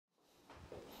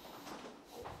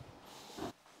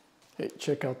Okay,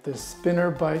 check out this spinner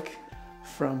bike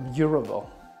from UREVO.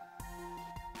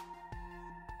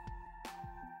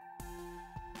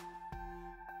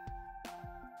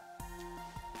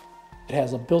 It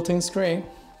has a built-in screen.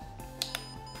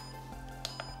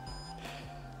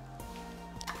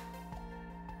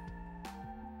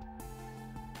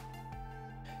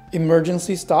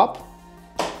 Emergency stop.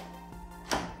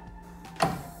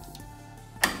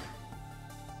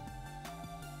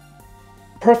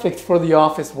 Perfect for the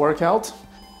office workout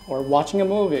or watching a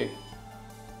movie.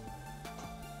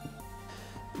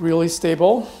 Really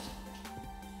stable.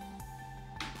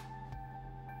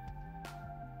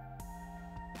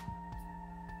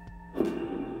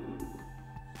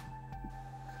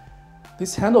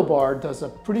 This handlebar does a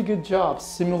pretty good job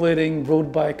simulating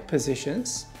road bike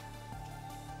positions.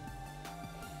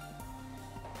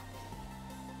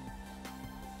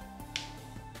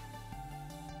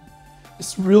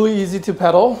 It's really easy to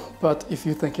pedal, but if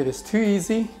you think it is too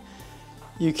easy,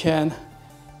 you can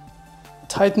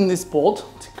tighten this bolt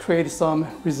to create some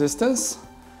resistance.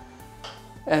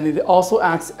 And it also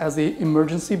acts as an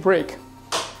emergency brake.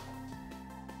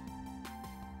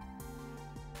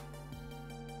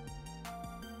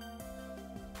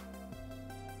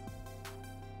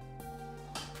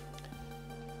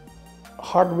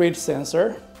 Heart rate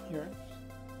sensor here.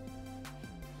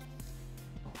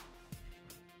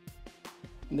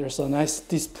 There's a nice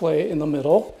display in the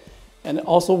middle, and it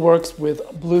also works with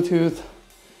Bluetooth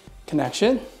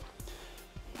connection.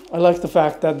 I like the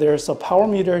fact that there's a power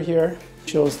meter here. It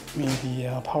shows me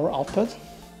the power output.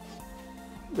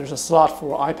 There's a slot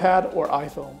for iPad or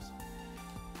iPhones.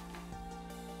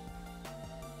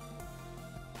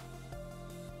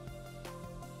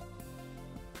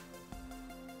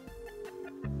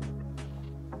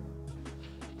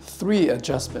 Three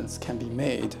adjustments can be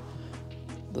made.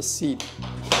 The seat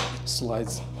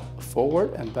slides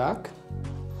forward and back.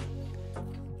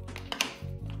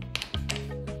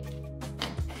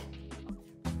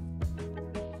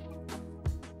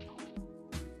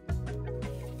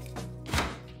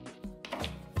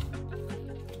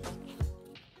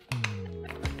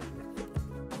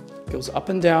 Goes up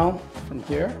and down from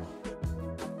here.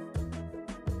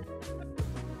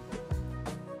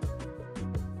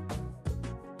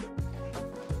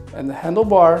 And the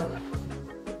handlebar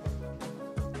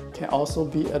can also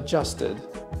be adjusted.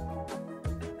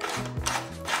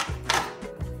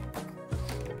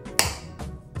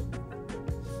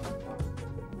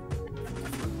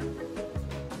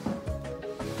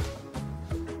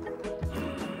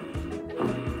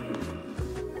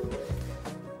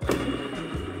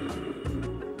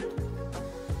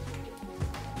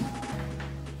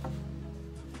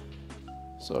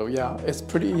 So yeah, it's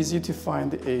pretty easy to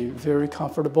find a very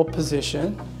comfortable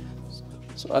position.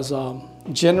 So as a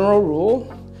general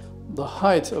rule, the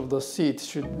height of the seat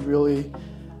should really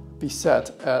be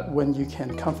set at when you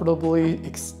can comfortably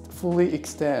fully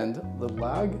extend the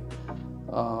leg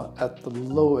at the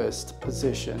lowest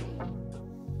position.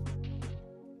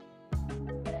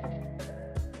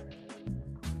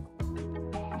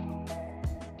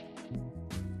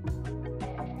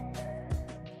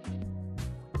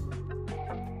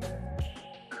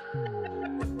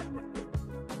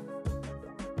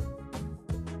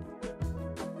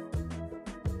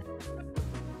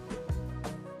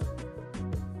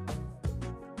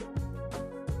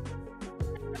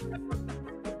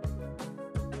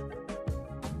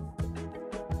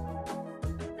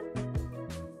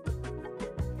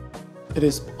 It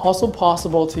is also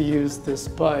possible to use this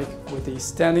bike with a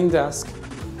standing desk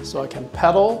so I can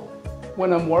pedal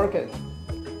when I'm working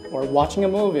or watching a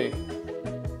movie.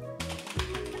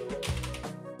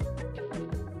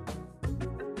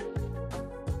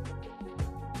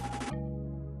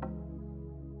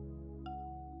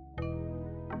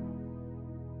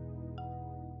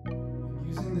 I'm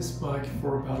using this bike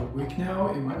for about a week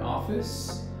now in my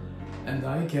office, and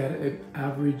I get an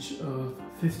average of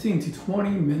 15 to 20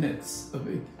 minutes of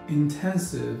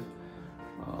intensive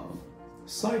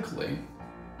cycling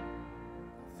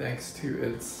thanks to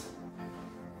its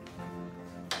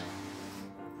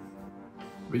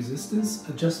resistance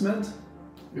adjustment.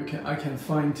 I can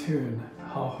fine-tune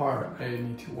how hard I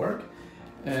need to work,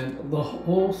 and the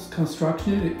whole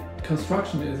construction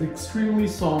is extremely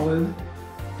solid.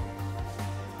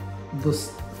 The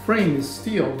frame is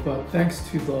steel, but thanks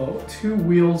to the two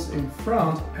wheels in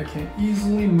front, I can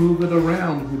easily move it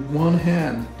around with one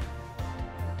hand.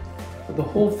 The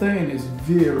whole thing is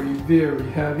very, very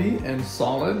heavy and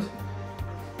solid.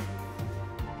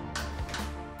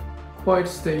 Quite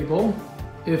stable.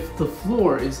 If the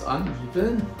floor is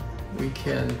uneven, we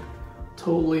can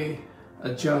totally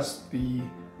adjust the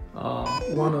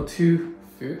 1 or 2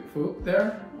 foot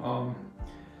there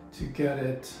to get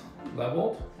it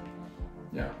leveled.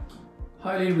 Yeah,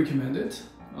 highly recommended.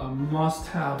 Must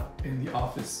have in the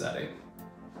office setting.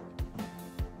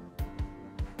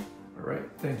 All right,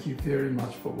 thank you very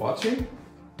much for watching,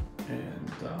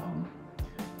 and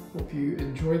hope you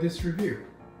enjoy this review.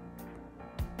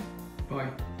 Bye.